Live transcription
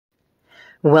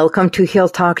Welcome to Heal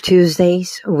Talk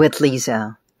Tuesdays with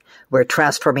Liza, where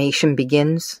transformation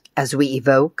begins as we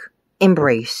evoke,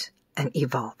 embrace, and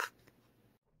evolve.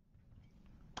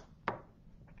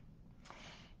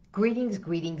 Greetings,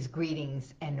 greetings,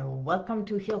 greetings, and welcome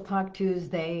to Heal Talk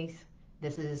Tuesdays.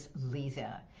 This is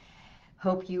Liza.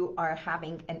 Hope you are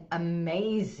having an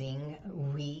amazing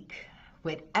week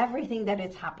with everything that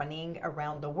is happening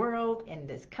around the world, in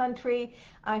this country.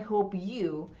 I hope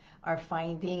you are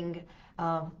finding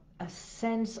a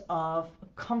sense of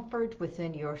comfort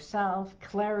within yourself,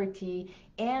 clarity,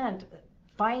 and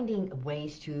finding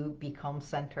ways to become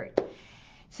centered.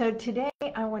 So today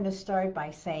I want to start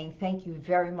by saying thank you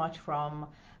very much for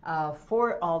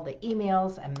all the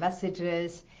emails and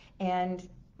messages, and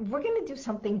we're going to do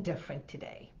something different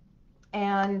today.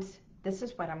 And this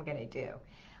is what I'm going to do.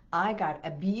 I got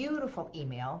a beautiful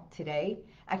email today.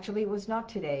 Actually, it was not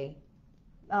today,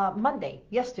 Monday,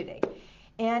 yesterday.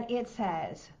 And it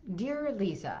says, "Dear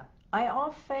Liza, I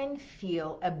often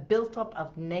feel a buildup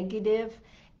of negative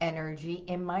energy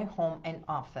in my home and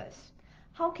office.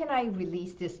 How can I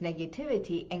release this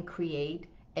negativity and create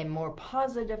a more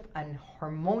positive and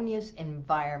harmonious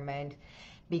environment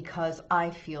because I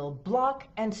feel blocked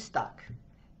and stuck?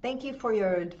 Thank you for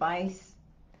your advice."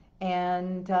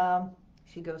 And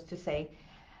she goes to say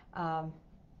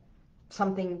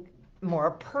something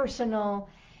more personal.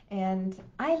 And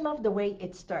I love the way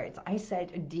it starts. I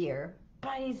said, "Dear,"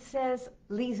 but it says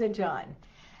Liza John.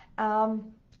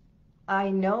 I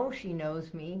know she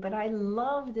knows me, but I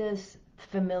love this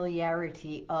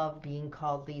familiarity of being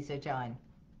called Liza John.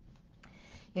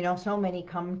 You know, so many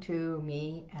come to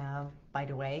me, by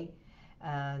the way,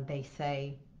 they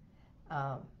say,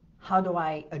 "How do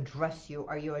I address you?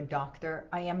 Are you a doctor?"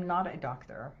 I am not a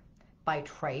doctor by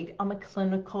trade. I'm a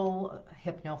clinical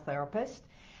hypnotherapist.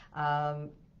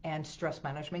 And stress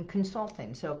management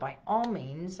consultant. So by all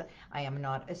means, I am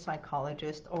not a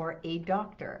psychologist or a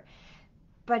doctor.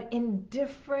 But in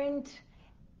different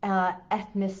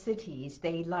ethnicities,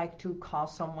 they like to call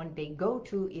someone they go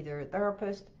to, either a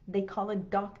therapist, they call a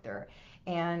doctor.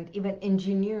 And even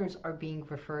engineers are being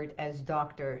referred as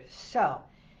doctors. So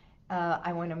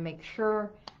I want to make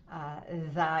sure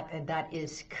that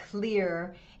is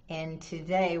clear. And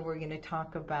today we're going to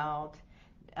talk about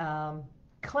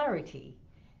clarity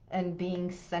and being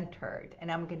centered.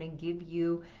 And I'm going to give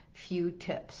you a few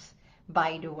tips.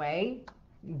 By the way,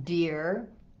 dear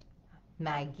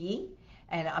Maggie,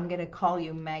 and I'm going to call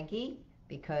you Maggie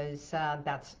because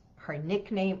that's her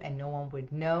nickname and no one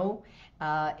would know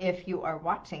if you are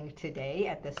watching today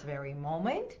at this very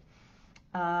moment.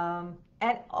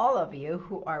 And all of you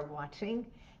who are watching,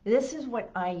 this is what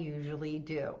I usually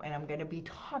do. And I'm going to be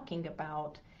talking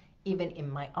about even in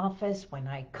my office when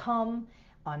I come.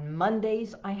 On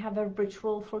Mondays, I have a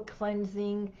ritual for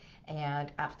cleansing,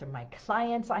 and after my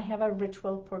clients, I have a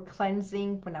ritual for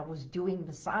cleansing. When I was doing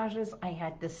massages, I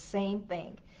had the same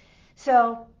thing.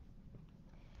 So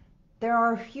there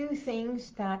are a few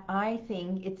things that I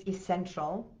think it's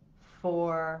essential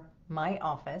for my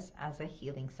office as a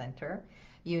healing center.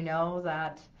 You know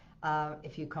that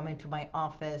if you come into my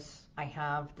office, I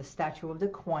have the statue of the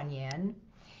Kuan Yin,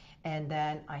 and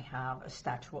then I have a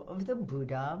statue of the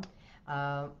Buddha.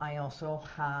 I also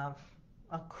have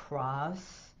a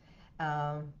cross,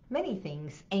 many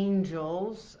things,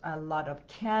 angels, a lot of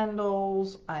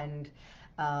candles, and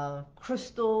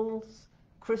crystals,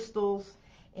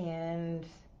 and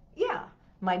yeah,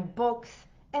 my books,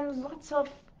 and lots of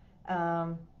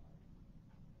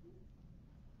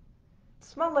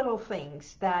small little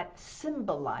things that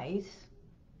symbolize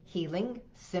healing,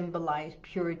 symbolize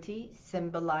purity,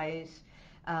 symbolize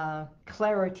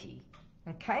clarity,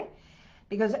 okay?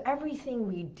 Because everything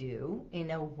we do,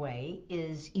 in a way,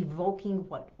 is evoking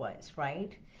what was,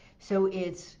 right? So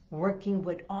it's working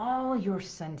with all your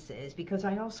senses, because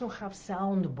I also have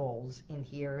sound bowls in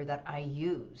here that I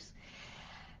use.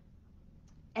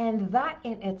 And that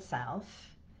in itself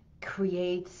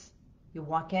creates, you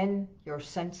walk in, your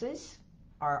senses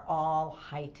are all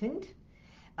heightened,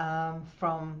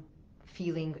 from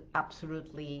feeling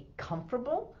absolutely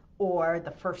comfortable, or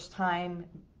the first time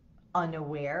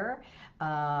unaware,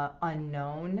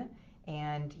 unknown,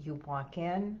 and you walk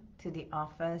in to the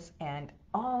office and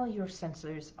all your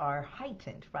senses are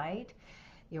heightened, right?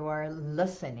 You are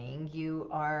listening, you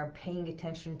are paying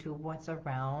attention to what's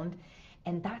around,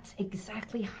 and that's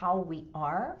exactly how we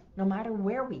are no matter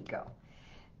where we go.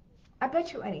 I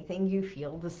bet you anything you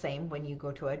feel the same when you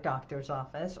go to a doctor's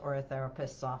office or a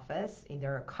therapist's office,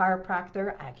 either a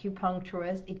chiropractor,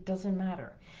 acupuncturist, it doesn't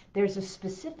matter. There's a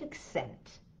specific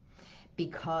scent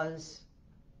because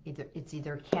it's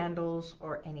either candles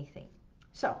or anything.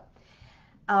 So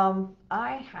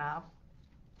I have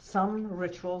some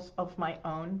rituals of my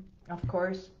own, of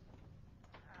course.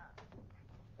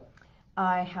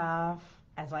 I have,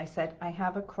 as I said, I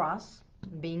have a cross,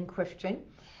 being Christian,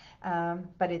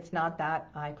 but it's not that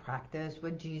I practice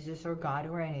with Jesus or God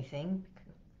or anything.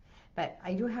 But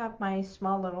I do have my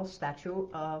small little statue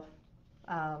of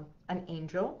an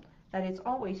angel that is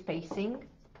always facing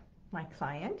my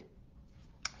client.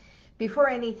 Before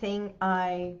anything,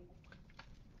 I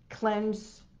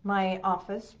cleanse my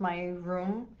office, my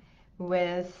room,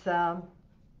 with the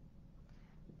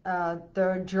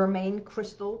germain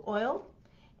crystal oil,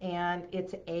 and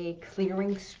it's a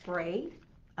clearing spray.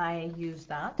 I use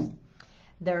that.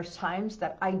 There's times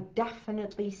that I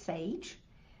definitely sage,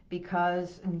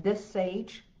 because this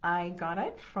sage, I got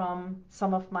it from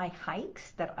some of my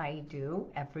hikes that I do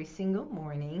every single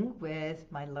morning with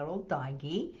my little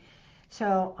doggy.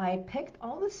 So I picked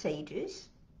all the sages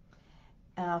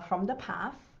from the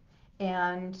path,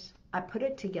 and I put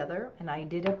it together, and I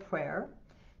did a prayer.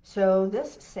 So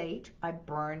this sage I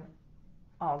burn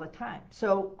all the time.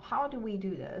 So how do we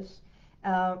do this?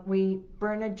 We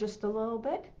burn it just a little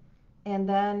bit, and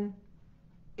then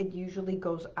it usually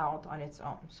goes out on its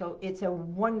own. So it's a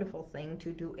wonderful thing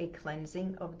to do a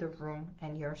cleansing of the room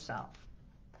and yourself.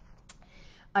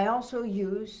 I also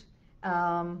use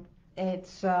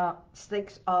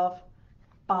sticks of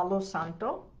Palo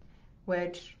Santo,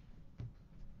 which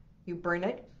you burn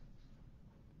it,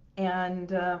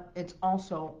 and it's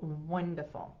also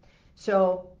wonderful.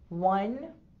 So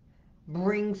one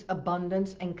brings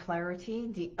abundance and clarity,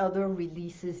 the other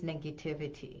releases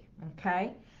negativity,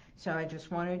 okay? So I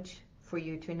just wanted for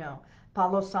you to know.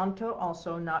 Palo Santo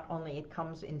also, not only it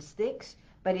comes in sticks,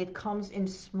 but it comes in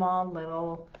small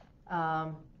little,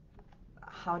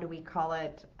 how do we call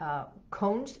it,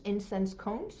 cones, incense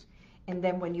cones. And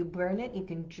then when you burn it, you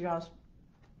can just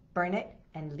burn it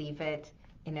and leave it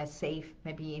in a safe,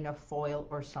 maybe in a foil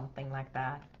or something like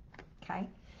that, okay?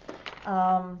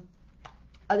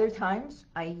 Other times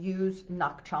I use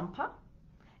Nakchampa.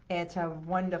 It's a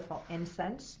wonderful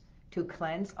incense to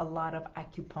cleanse. A lot of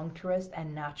acupuncturists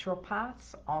and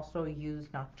naturopaths also use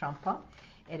Nakchampa.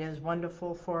 It is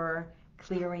wonderful for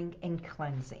clearing and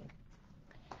cleansing.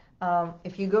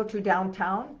 If you go to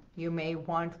downtown, you may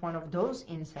want one of those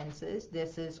incenses.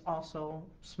 This is also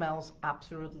smells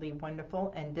absolutely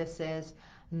wonderful, and this is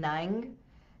Nang,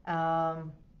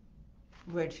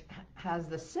 which has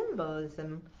the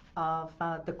symbolism of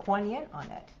the Kuan Yin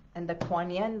on it. And the Kuan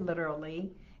Yin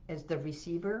literally is the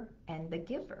receiver and the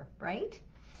giver, right?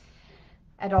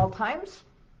 At all times,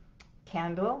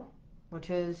 candle, which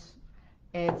is,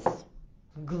 it's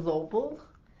global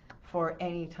for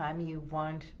any time you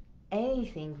want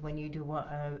anything. When you do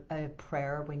a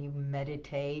prayer, when you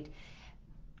meditate,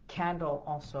 candle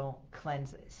also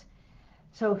cleanses.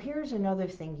 So here's another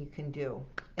thing you can do.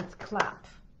 It's clap.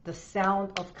 The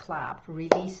sound of clap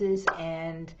releases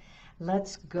and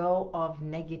lets go of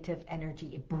negative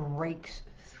energy. It breaks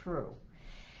through.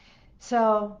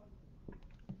 So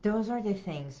those are the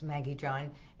things, Maggie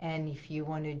John, and if you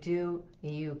want to do,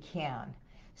 you can.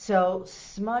 So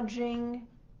smudging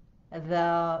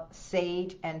the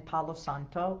sage and Palo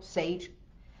Santo. Sage,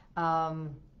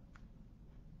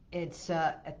 it's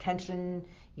attention.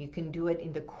 You can do it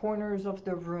in the corners of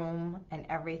the room and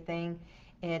everything.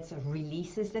 It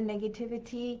releases the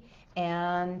negativity,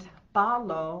 and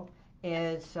Palo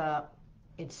is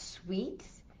it's sweet,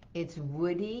 it's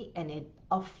woody, and it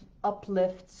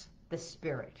uplifts the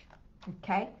spirit.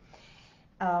 Okay,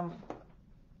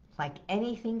 like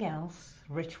anything else,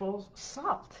 rituals,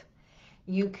 salt.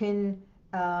 You can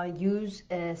use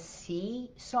a sea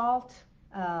salt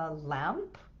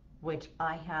lamp, which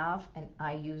I have, and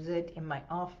I use it in my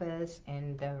office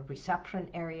and the reception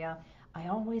area. I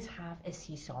always have a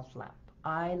sea salt lamp.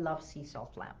 I love sea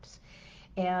salt lamps.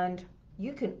 And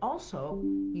you can also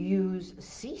use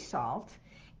sea salt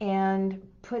and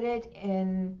put it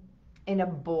in a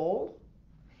bowl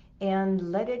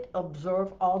and let it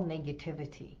absorb all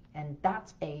negativity. And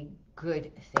that's a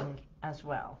good thing as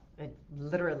well. It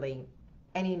literally,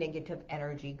 any negative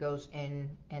energy goes in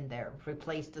there.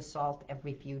 Replace the salt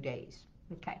every few days.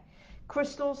 Okay.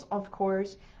 Crystals, of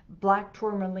course. Black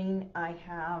tourmaline, I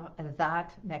have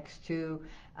that next to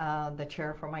the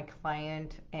chair for my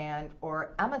client, and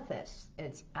or amethyst.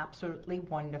 It's absolutely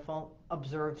wonderful.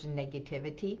 Absorbs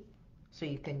negativity, so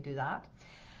you can do that.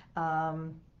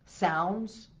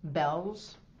 Sounds,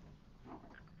 bells.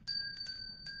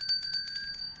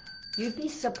 You'd be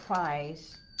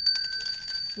surprised,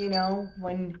 you know,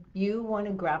 when you want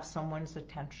to grab someone's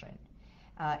attention.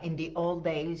 In the old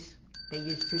days, they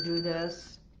used to do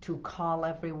this. to call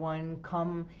everyone,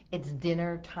 come, it's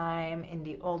dinner time. In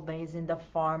the old days, in the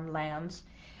farmlands,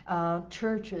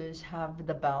 churches have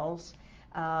the bells.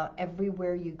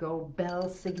 Everywhere you go, bell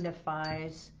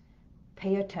signifies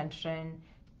pay attention,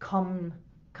 come,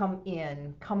 come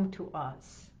in, come to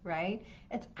us, right?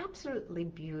 It's absolutely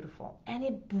beautiful, and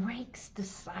it breaks the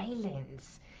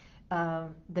silence,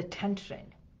 the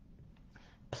tension.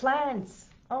 Plants,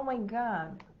 oh my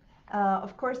God.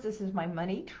 Of course, this is my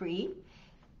money tree.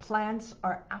 Plants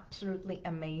are absolutely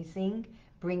amazing,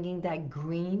 bringing that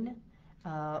green,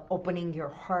 opening your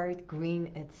heart. Green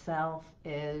itself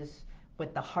is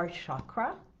with the heart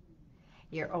chakra.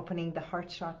 You're opening the heart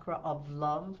chakra of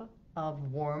love, of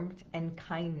warmth, and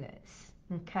kindness,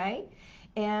 okay?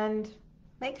 And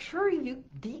make sure you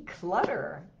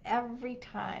declutter every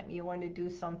time you want to do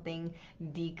something,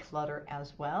 declutter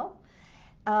as well.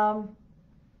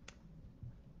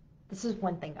 This is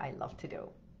one thing I love to do.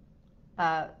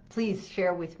 Please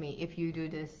share with me if you do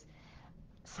this.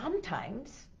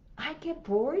 Sometimes I get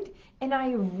bored and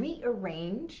I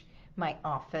rearrange my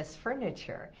office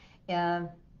furniture.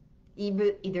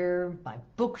 Either my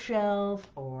bookshelf,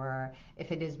 or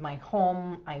if it is my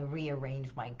home, I rearrange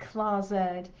my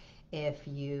closet. If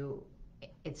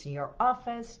it's your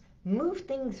office, move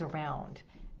things around.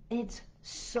 It's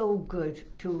so good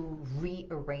to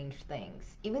rearrange things.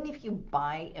 Even if you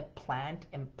buy a plant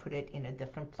and put it in a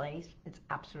different place, it's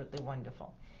absolutely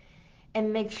wonderful.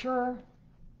 And make sure,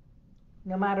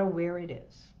 no matter where it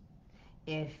is,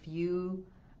 if you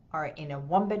are in a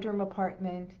one-bedroom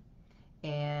apartment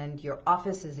and your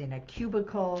office is in a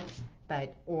cubicle,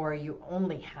 or you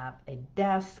only have a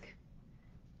desk,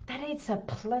 that it's a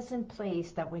pleasant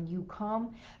place that when you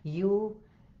come, you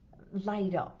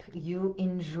light up, you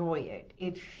enjoy it.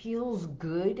 It feels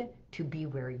good to be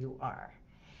where you are.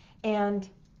 And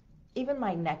even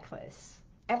my necklace,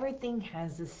 everything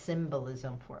has a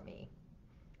symbolism for me.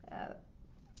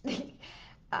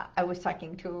 I was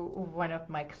talking to one of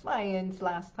my clients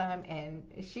last time, and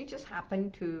she just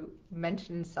happened to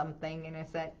mention something, and I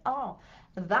said, oh,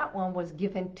 that one was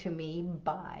given to me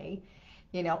by,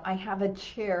 I have a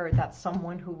chair that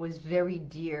someone who was very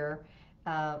dear,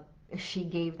 she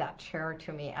gave that chair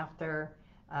to me after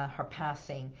her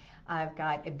passing. I've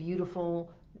got a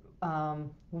beautiful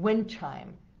wind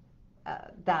chime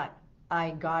that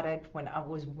I got it when I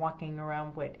was walking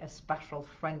around with a special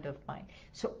friend of mine.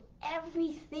 So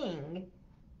everything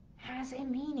has a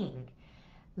meaning.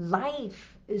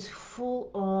 Life is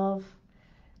full of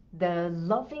the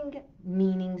loving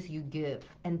meanings you give,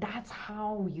 and that's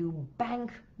how you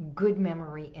bank good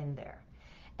memory in there.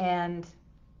 And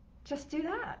just do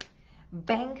that.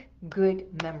 Bank good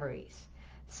memories.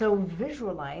 So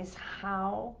visualize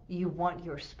how you want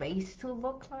your space to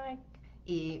look like,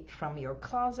 from your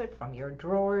closet, from your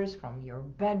drawers, from your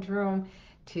bedroom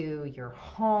to your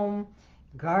home,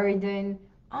 garden,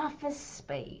 office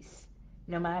space.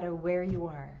 No matter where you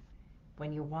are,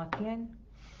 when you walk in,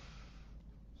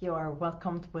 you are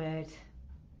welcomed with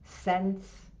scents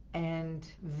and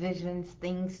visions,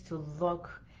 things to look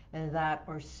that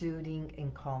are soothing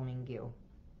and calming you.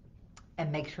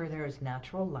 And make sure there is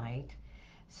natural light.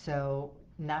 So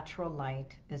natural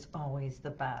light is always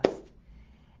the best.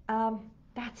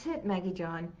 That's it, Maggie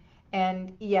John.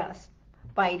 And yes,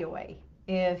 by the way,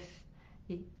 if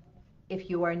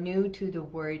you are new to the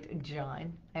word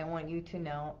John, I want you to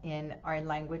know in our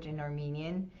language, in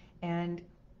Armenian, and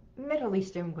Middle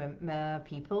Eastern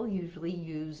people usually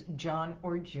use John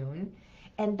or June,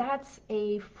 and that's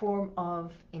a form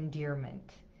of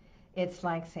endearment. It's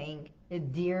like saying,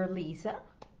 dear Lisa,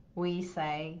 we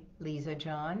say Lisa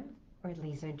John or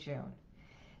Lisa June.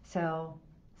 So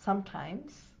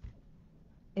sometimes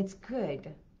it's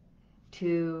good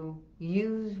to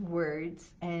use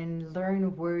words and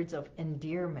learn words of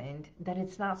endearment that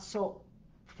it's not so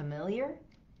familiar,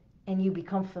 and you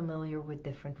become familiar with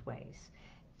different ways.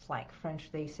 It's like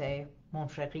French, they say mon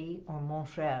chéri or mon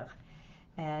cher.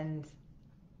 And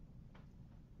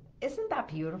isn't that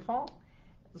beautiful?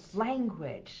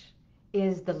 Language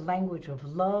is the language of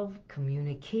love,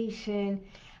 communication.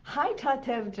 Hi,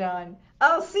 Tatev John.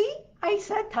 Oh, see? I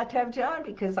said Tatev John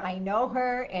because I know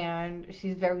her and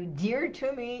she's very dear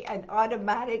to me, and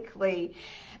automatically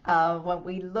when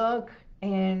we look,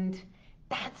 and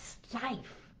that's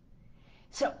life.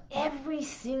 So every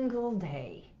single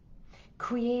day,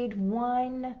 create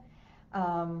one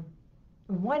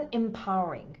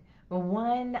empowering,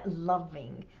 one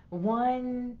loving,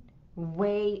 one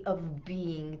way of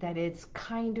being that is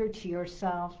kinder to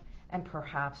yourself and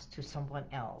perhaps to someone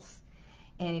else.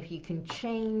 And if you can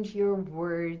change your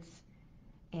words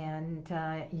and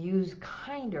use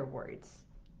kinder words,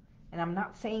 And I'm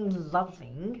not saying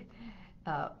loving,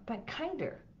 but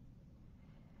kinder.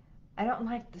 I don't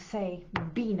like to say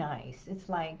be nice. It's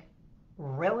like,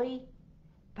 really?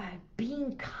 But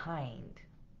being kind,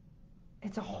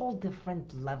 it's a whole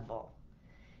different level.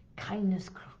 Kindness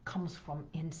comes from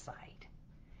inside.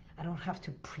 I don't have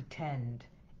to pretend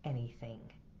anything.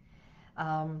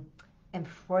 And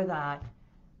for that,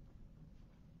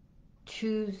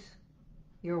 choose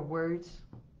your words.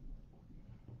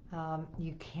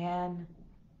 You can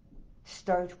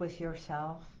start with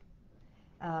yourself,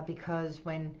 because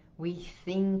when we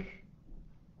think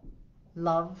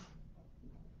love,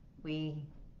 we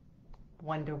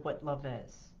wonder what love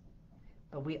is.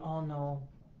 But we all know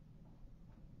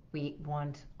we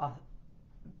want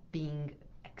being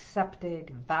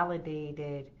accepted,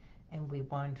 validated, and we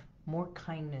want more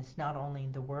kindness, not only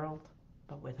in the world,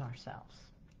 but with ourselves.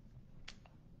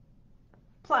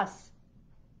 Plus,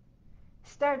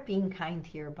 start being kind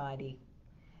to your body,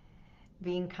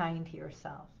 being kind to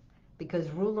yourself. Because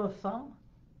rule of thumb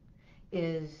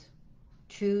is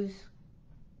choose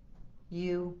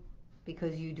you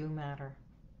because you do matter.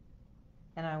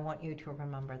 And I want you to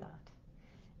remember that.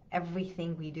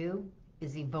 Everything we do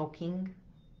is evoking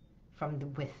from the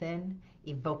within,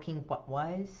 evoking what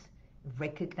was,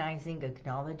 recognizing,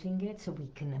 acknowledging it, so we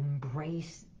can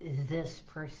embrace this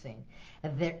person.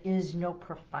 And there is no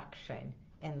perfection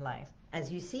in life.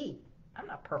 As you see, I'm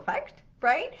not perfect,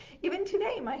 right? Even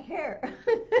today, my hair.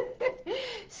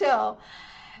 So,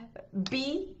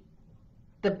 be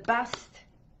the best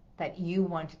that you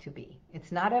want to be.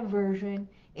 It's not a version.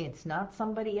 It's not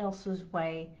somebody else's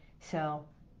way. So,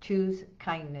 choose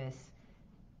kindness.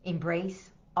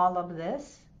 Embrace all of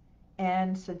this,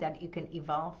 and so that you can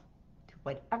evolve to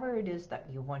whatever it is that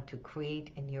you want to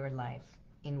create in your life.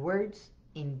 In words,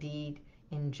 in deed,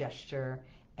 in gesture,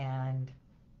 and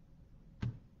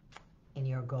in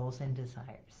your goals and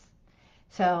desires.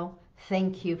 So,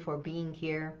 thank you for being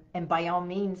here. And by all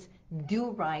means,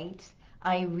 do write.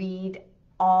 I read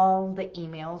all the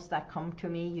emails that come to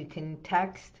me. You can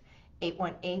text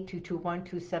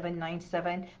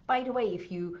 818-221-2797. By the way,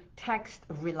 if you text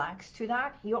relax to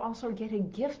that, you also get a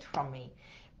gift from me.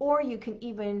 Or you can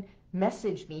even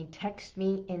message me, text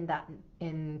me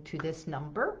into this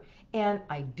number, and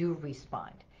I do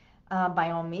respond. By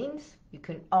all means, you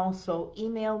can also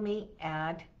email me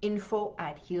at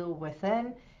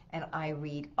info@HealWithin, and I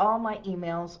read all my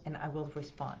emails and I will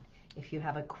respond. If you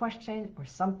have a question or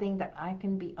something that I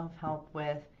can be of help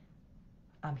with,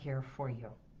 I'm here for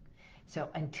you. So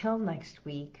until next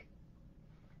week,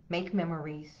 make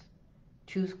memories,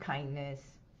 choose kindness,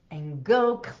 and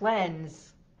go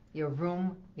cleanse your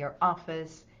room, your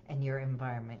office, and your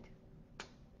environment.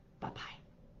 Bye-bye.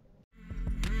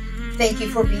 Thank you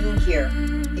for being here.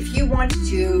 If you want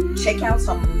to check out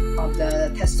some of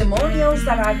the testimonials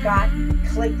that I've got,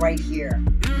 click right here.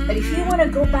 But if you want to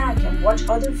go back and watch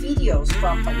other videos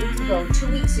from a week ago,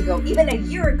 2 weeks ago, even a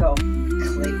year ago,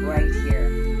 click right here.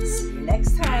 See you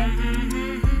next time.